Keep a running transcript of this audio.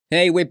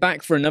Hey, we're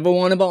back for another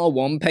one of our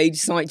one-page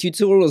site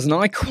tutorials, and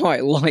I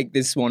quite like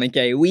this one,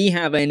 okay? We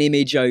have an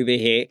image over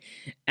here,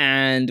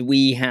 and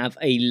we have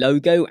a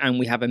logo, and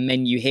we have a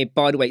menu here.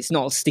 By the way, it's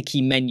not a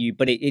sticky menu,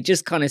 but it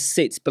just kind of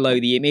sits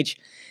below the image,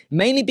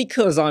 mainly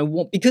because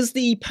because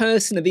the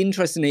person of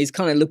interest in it is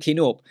kind of looking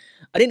up.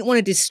 I didn't want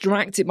to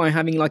distract it by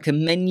having like a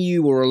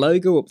menu or a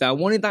logo up there. I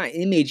wanted that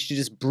image to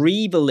just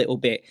breathe a little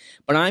bit.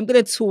 But I'm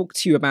going to talk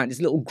to you about this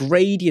little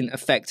gradient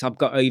effect I've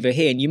got over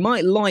here. And you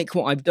might like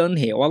what I've done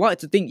here, or I like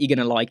to think you're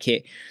going to like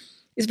it.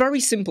 It's very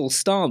simple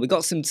style. We've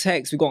got some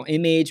text, we've got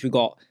image, we've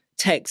got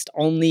text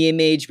on the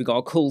image, we've got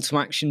a call to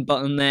action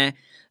button there.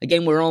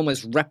 Again, we're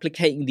almost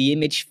replicating the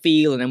image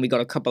feel, and then we've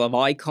got a couple of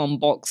icon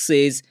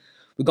boxes.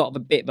 We've got a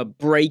bit of a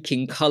break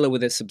in color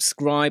with a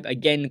subscribe.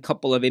 Again, a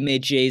couple of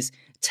images,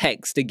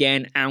 text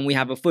again, and we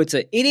have a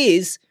footer. It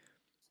is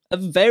a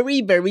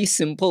very, very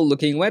simple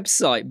looking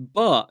website,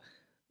 but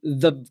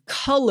the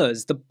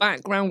colors, the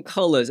background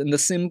colors, and the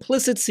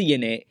simplicity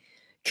in it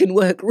can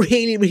work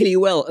really, really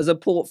well as a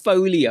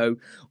portfolio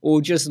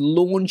or just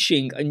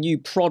launching a new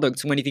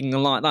product or anything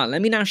like that.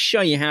 Let me now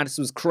show you how this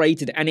was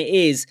created, and it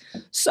is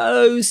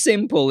so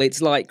simple.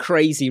 It's like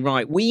crazy,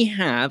 right? We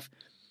have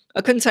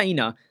a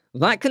container.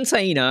 That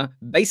container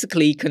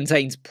basically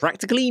contains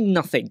practically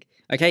nothing.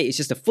 Okay, it's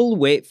just a full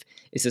width.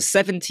 It's a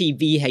 70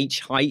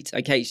 VH height.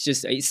 Okay,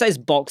 it says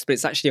box, but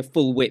it's actually a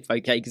full width.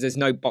 Okay, because there's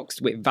no box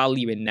width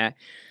value in there.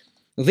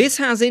 This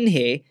has in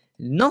here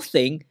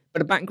nothing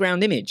but a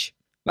background image.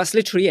 That's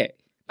literally it.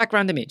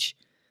 Background image.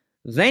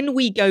 Then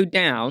we go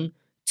down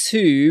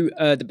to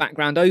the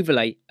background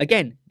overlay.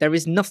 Again, there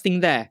is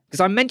nothing there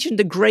because I mentioned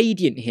the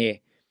gradient here.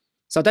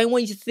 So I don't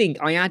want you to think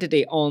I added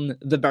it on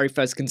the very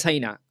first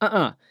container.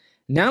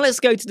 Now let's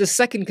go to the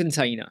second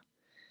container.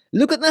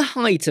 Look at the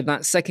height of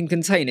that second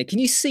container. Can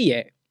you see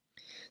it?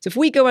 So if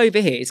we go over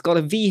here, it's got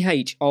a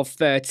VH of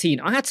 13.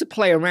 I had to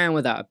play around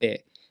with that a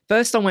bit.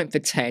 First I went for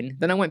 10,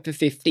 then I went for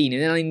 15,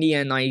 and then in the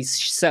end I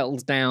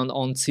settled down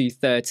onto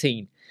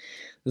 13.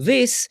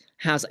 This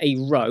has a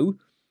row.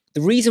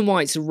 The reason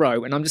why it's a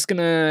row, and I'm just going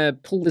to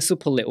pull this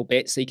up a little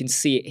bit so you can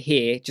see it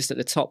here, just at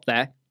the top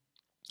there.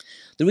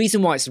 The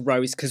reason why it's a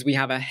row is because we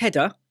have a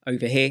header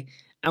over here,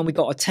 and we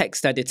got a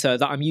text editor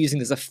that I'm using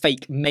as a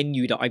fake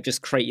menu that I've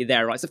just created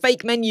there, right? It's a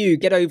fake menu,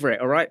 get over it,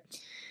 all right?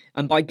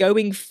 And by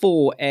going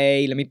for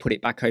let me put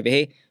it back over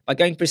here, by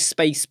going for a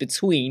space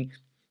between,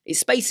 it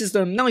spaces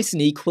them nice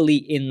and equally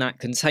in that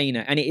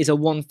container, and it is a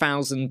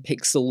 1000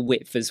 pixel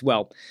width as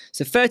well.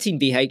 So 13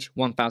 VH,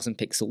 1000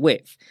 pixel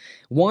width.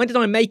 Why did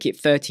I make it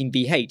 13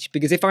 VH?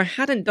 Because if I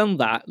hadn't done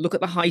that, look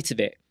at the height of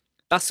it.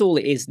 That's all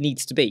it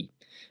needs to be.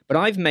 But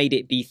I've made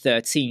it be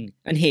 13,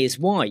 and here's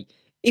why.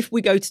 If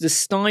we go to the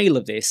style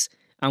of this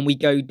and we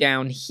go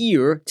down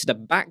here to the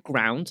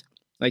background,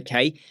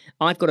 okay,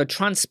 I've got a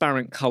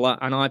transparent color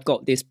and I've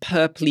got this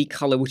purpley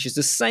color, which is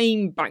the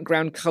same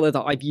background color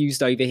that I've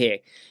used over here.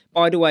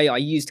 By the way, I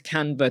used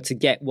Canva to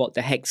get what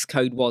the hex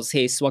code was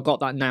here, so I got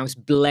that nice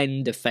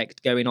blend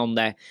effect going on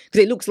there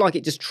because it looks like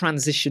it just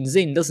transitions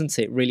in, doesn't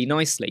it, really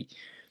nicely.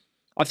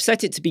 I've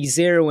set it to be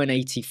 0 and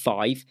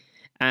 85.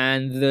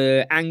 And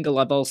the angle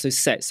I've also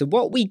set. So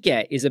what we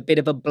get is a bit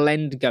of a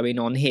blend going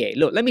on here.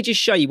 Look, let me just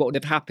show you what would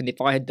have happened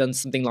if I had done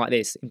something like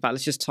this. In fact,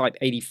 let's just type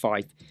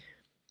 85.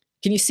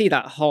 Can you see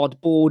that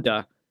hard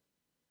border?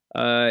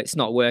 It's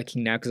not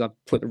working now because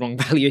I've put the wrong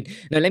value in.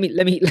 No, let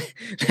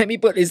me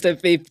put this to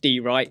 50,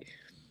 right?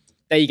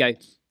 There you go.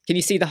 Can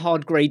you see the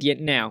hard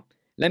gradient now?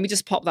 Let me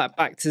just pop that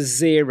back to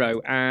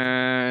 0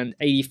 and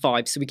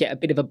 85 so we get a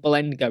bit of a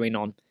blend going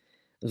on.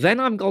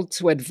 Then I've gone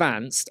to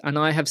advanced and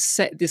I have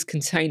set this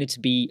container to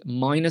be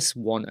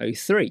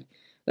 -103.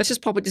 Let's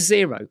just pop it to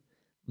 0.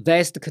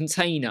 There's the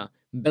container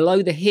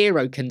below the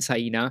hero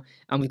container,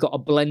 and we've got a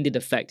blended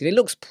effect. And it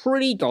looks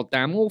pretty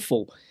goddamn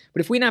awful.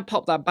 But if we now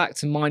pop that back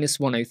to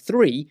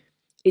 -103,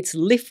 it's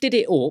lifted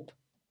it up.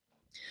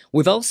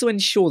 We've also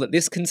ensured that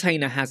this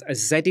container has a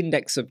Z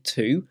index of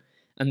 2,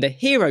 and the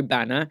hero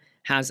banner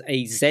has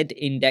a Z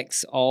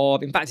index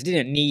of, in fact, I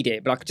didn't need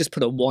it, but I could just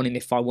put a 1 in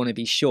if I want to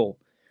be sure.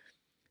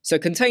 So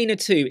container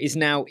 2 is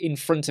now in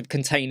front of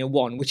container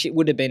 1, which it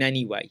would have been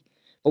anyway.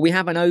 But we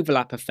have an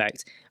overlap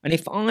effect. And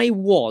if I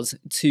was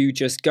to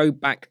just go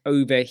back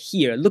over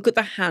here, look at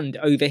the hand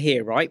over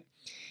here, right?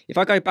 If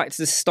I go back to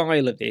the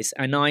style of this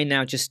and I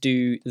now just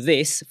do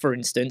this, for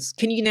instance,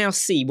 can you now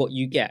see what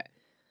you get?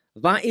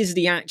 That is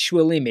the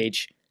actual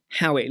image,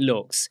 how it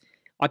looks.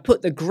 I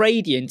put the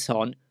gradient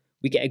on,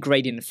 we get a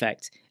gradient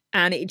effect,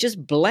 and it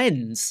just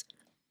blends.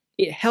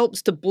 It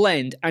helps to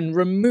blend and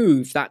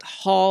remove that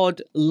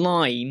hard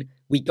line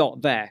we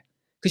got there.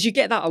 Because you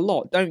get that a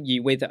lot, don't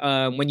you, with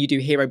when you do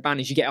hero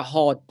banners, you get a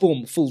hard,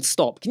 boom, full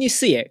stop. Can you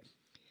see it?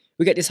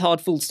 We get this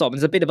hard full stop, and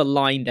there's a bit of a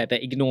line there,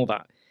 but ignore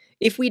that.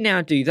 If we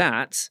now do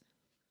that,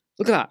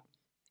 look at that.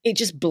 It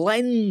just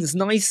blends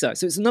nicer.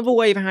 So it's another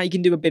way of how you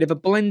can do a bit of a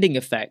blending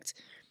effect.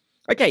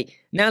 Okay,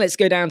 now let's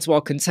go down to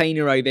our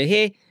container over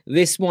here.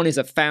 This one is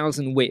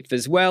 1000 width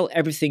as well.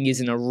 Everything is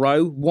in a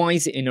row. Why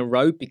is it in a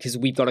row? Because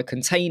we've got a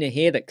container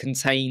here that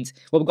contains,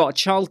 well, we've got a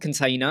child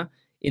container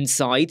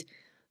inside.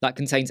 that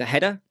contains a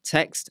header,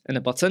 text, and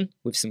a button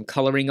with some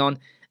coloring on.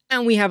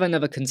 And we have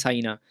another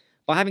container.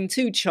 By having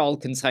two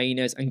child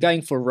containers and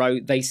going for row,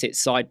 they sit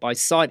side by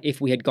side.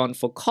 If we had gone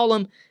for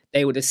column,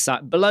 they would have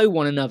sat below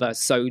one another,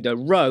 so the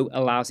row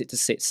allows it to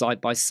sit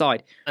side by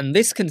side. And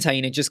this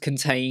container just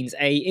contains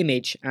a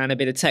image and a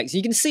bit of text.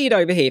 You can see it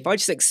over here. If I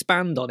just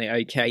expand on it,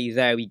 okay,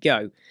 there we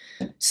go.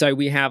 So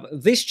we have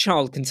this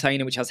child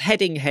container, which has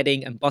heading,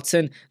 and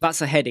button.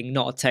 That's a heading,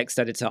 not a text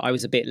editor. I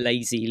was a bit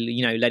lazy,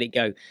 you know, let it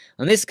go.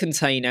 And this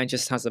container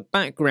just has a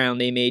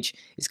background image.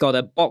 It's got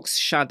a box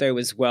shadow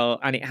as well,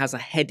 and it has a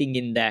heading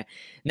in there.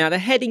 Now, the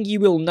heading you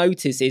will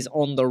notice is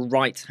on the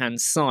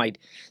right-hand side.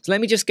 So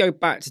let me just go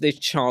back to this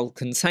child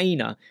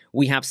container.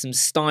 We have some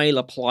style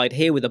applied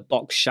here with a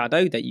box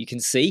shadow that you can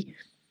see.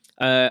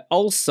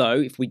 Also,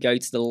 if we go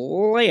to the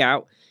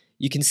layout,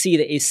 you can see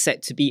that it is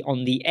set to be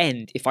on the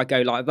end. If I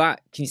go like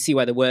that, can you see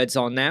where the words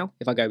are now?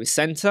 If I go with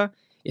center,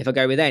 if I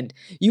go with end.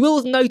 You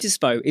will notice,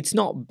 though, it's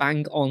not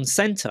bang on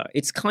center.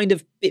 It's kind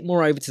of a bit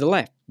more over to the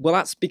left. Well,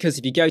 that's because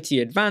if you go to the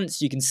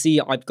advanced, you can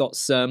see I've got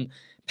some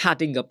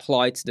padding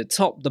applied to the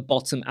top, the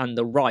bottom, and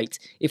the right.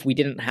 If we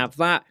didn't have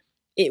that,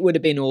 it would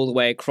have been all the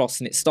way across,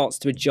 and it starts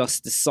to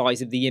adjust the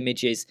size of the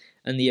images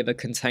and the other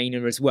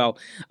container as well.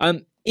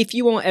 If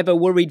you are ever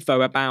worried,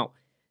 though, about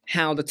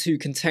how the two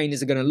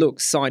containers are going to look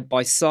side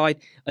by side,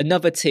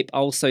 another tip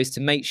also is to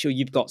make sure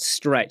you've got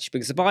stretch,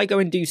 because if I go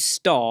and do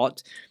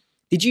start,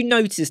 did you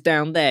notice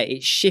down there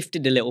it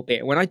shifted a little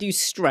bit? When I do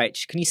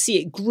stretch, can you see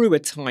it grew a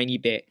tiny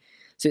bit?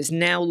 So it's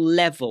now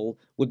level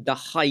with the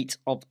height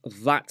of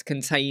that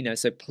container.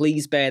 So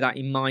please bear that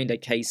in mind,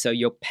 okay? So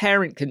your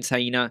parent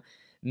container,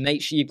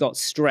 make sure you've got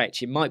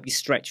stretch. It might be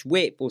stretch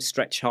width or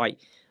stretch height,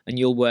 and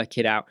you'll work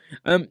it out.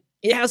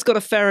 It has got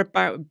a fair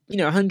about,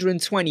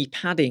 120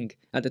 padding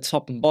at the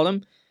top and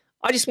bottom.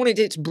 I just wanted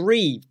it to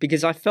breathe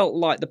because I felt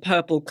like the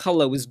purple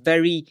colour was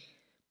very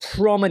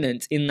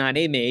prominent in that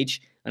image,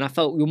 and I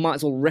felt we might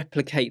as well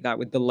replicate that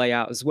with the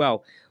layout as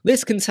well.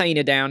 This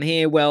container down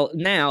here, well,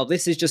 now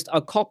this is just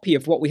a copy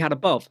of what we had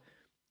above.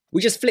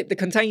 We just flipped the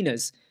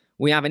containers.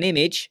 We have an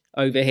image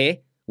over here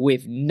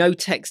with no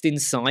text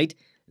inside.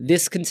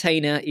 This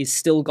container is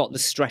still got the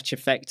stretch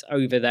effect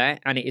over there,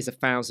 and it is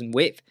 1000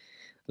 width.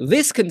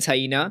 This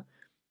container,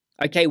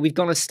 okay, we've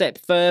gone a step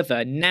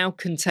further, now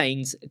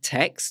contains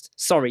text.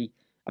 Sorry,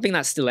 I think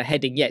that's still a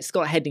heading. Yeah, it's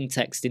got heading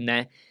text in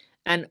there.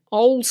 And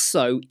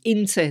also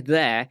into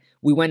there,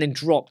 we went and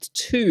dropped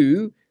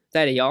two,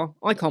 there they are,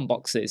 icon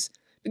boxes.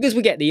 Because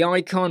we get the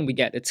icon, we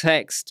get the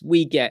text,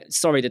 we get,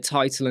 the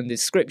title and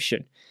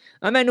description.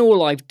 And then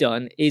all I've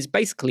done is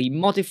basically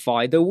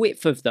modify the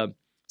width of them.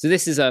 So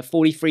this is a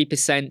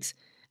 43%,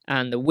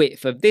 and the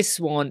width of this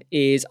one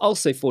is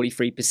also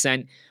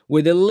 43%,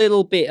 with a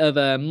little bit of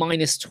a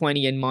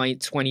 -20 and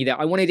 -20 there.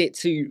 I wanted it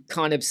to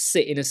kind of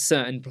sit in a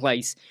certain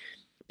place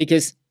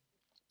because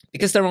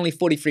they're only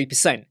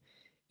 43%.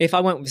 If I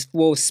went with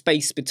more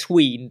space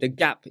between, the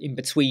gap in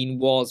between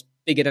was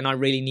bigger than I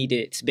really needed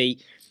it to be.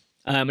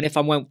 And if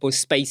I went for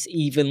space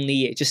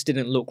evenly, it just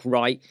didn't look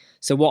right.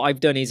 So what I've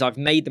done is I've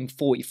made them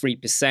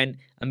 43%,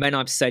 and then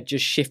I've said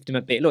just shift them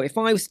a bit. Look, if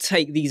I was to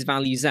take these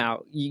values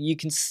out, you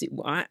can see,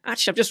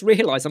 actually I've just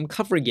realised I'm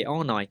covering it,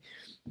 aren't I?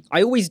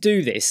 I always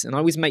do this, and I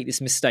always make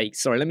this mistake.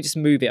 Sorry, let me just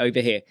move it over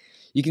here.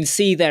 You can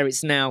see there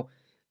it's now,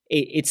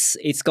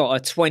 it's got a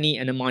 20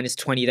 and a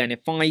 -20 then.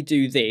 If I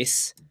do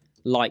this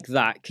like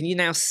that, can you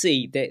now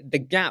see that the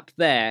gap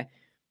there?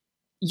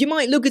 You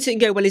might look at it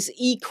and go, well, it's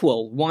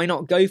equal. Why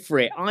not go for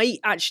it? I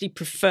actually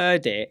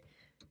preferred it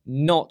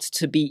not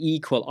to be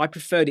equal. I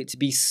preferred it to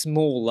be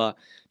smaller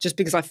just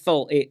because I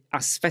felt it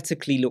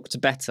aesthetically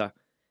looked better.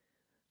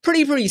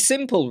 Pretty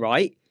simple,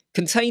 right?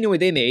 Container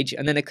with image,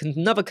 and then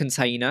another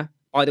container.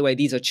 By the way,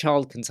 these are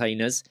child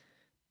containers.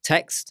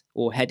 Text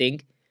or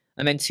heading,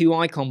 and then two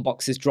icon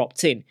boxes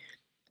dropped in.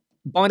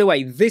 By the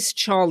way, this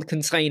child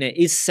container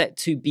is set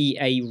to be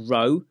a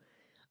row.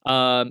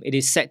 It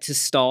is set to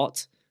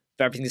start.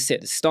 Everything is set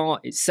to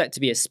start, it's set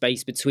to be a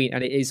space between,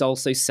 and it is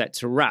also set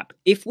to wrap.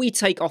 If we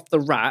take off the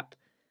wrap,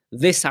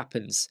 this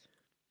happens.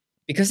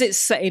 Because it's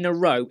set in a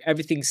row,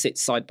 everything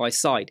sits side by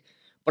side.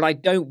 But I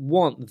don't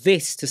want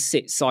this to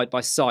sit side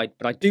by side,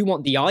 but I do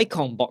want the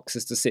icon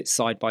boxes to sit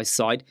side by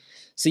side.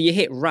 So you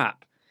hit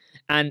wrap.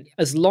 And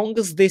as long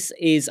as this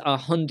is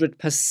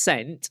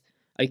 100%,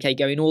 okay,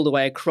 going all the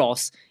way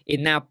across,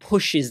 it now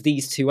pushes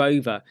these two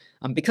over.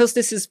 And because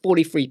this is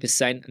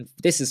 43% and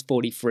this is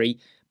 43%,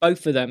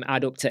 both of them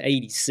add up to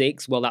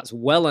 86. Well, that's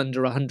well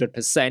under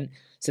 100%.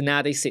 So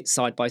now they sit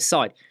side by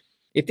side.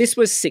 If this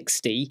was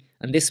 60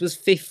 and this was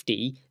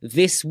 50,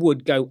 this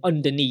would go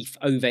underneath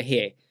over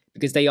here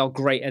because they are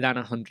greater than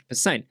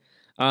 100%.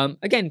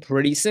 Again,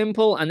 pretty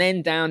simple. And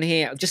then down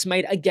here, I've just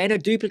made, again, a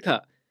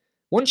duplicate.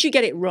 Once you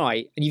get it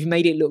right and you've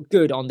made it look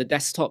good on the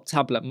desktop,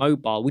 tablet,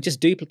 mobile, we just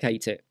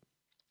duplicate it.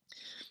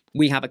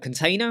 We have a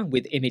container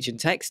with image and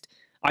text.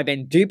 I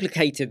then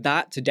duplicated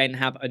that to then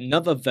have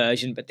another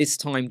version, but this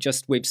time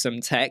just with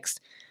some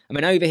text. And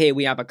then over here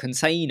we have a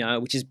container,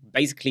 which is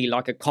basically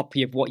like a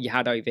copy of what you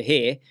had over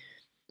here.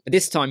 But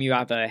this time you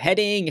have a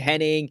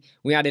heading,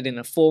 we added in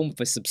a form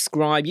for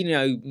subscribe, you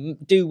know,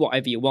 do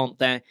whatever you want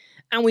there.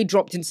 And we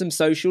dropped in some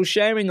social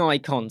sharing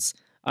icons.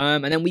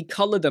 And then we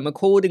color them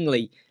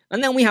accordingly.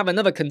 And then we have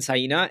another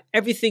container.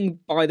 Everything,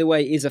 by the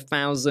way, is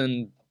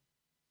 1,000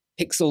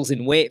 pixels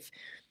in width.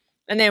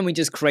 And then we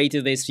just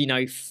created this, you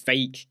know,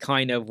 fake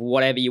kind of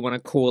whatever you want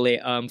to call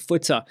it,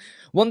 footer.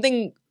 One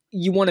thing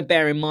you want to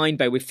bear in mind,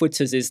 though, with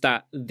footers is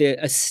that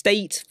the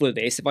estate for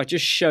this, if I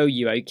just show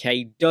you,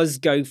 okay, does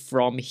go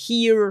from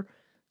here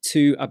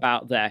to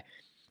about there.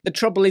 The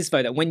trouble is,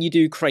 though, that when you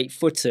do create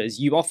footers,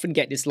 you often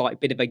get this like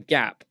bit of a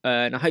gap.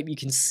 And I hope you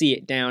can see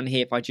it down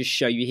here if I just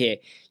show you here.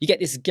 You get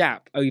this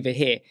gap over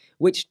here,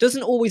 which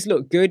doesn't always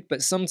look good,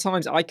 but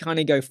sometimes I kind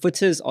of go,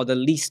 footers are the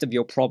least of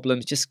your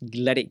problems. Just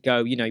let it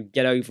go, you know,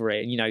 get over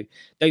it. You know,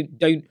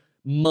 don't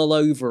mull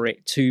over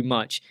it too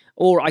much.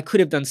 Or I could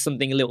have done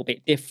something a little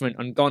bit different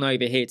and gone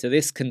over here to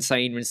this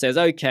container and says,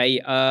 okay,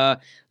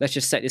 let's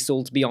just set this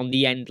all to be on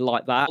the end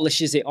like that.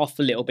 Polishes it off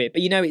a little bit.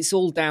 But you know, it's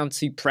all down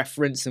to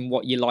preference and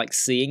what you like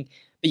seeing.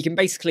 But you can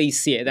basically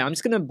see it there. I'm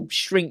just going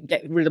to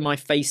get rid of my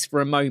face for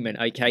a moment,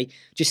 okay?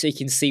 Just so you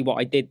can see what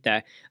I did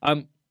there.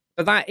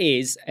 But that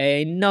is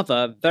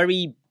another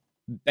very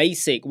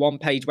basic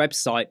one-page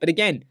website. But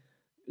again,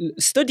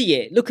 study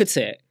it, look at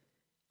it.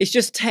 It's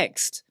just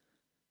text.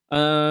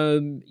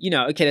 You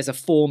know, okay, there's a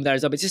form there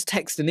as well, but it's just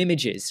text and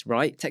images,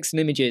 right? Text and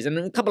images and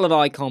a couple of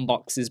icon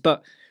boxes,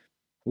 but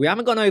we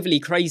haven't gone overly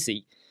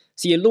crazy.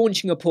 So you're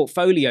launching a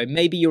portfolio.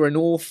 Maybe you're an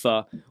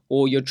author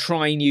or you're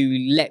trying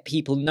to let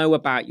people know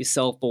about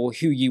yourself or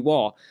who you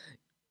are.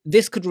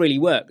 This could really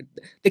work.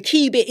 The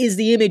key bit is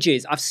the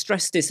images. I've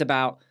stressed this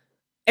about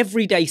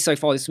every day so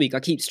far this week. I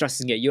keep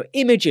stressing it. Your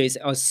images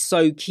are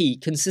so key.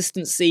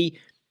 Consistency,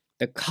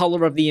 the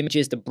color of the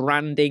images, the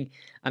branding,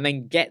 and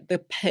then get the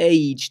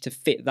page to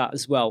fit that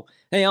as well.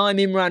 Hey, I'm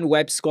Imran,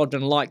 Web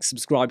Squadron. Like,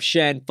 subscribe,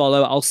 share, and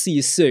follow. I'll see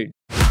you soon.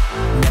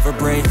 Never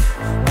break,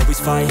 always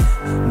fight,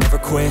 never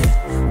quit,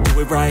 do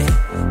it right,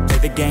 play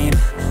the game,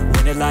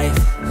 win it life,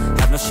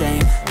 have no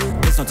shame,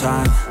 there's no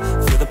time,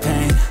 feel the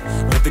pain,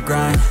 live the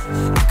grind,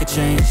 I could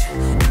change,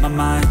 in my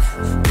mind,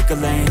 pick a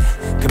lane,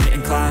 commit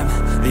and climb,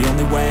 the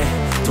only way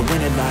to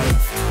win it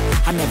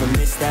life, I never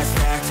miss that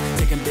fact,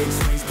 taking big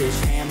swings,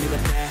 bitch, hand me the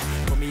bat.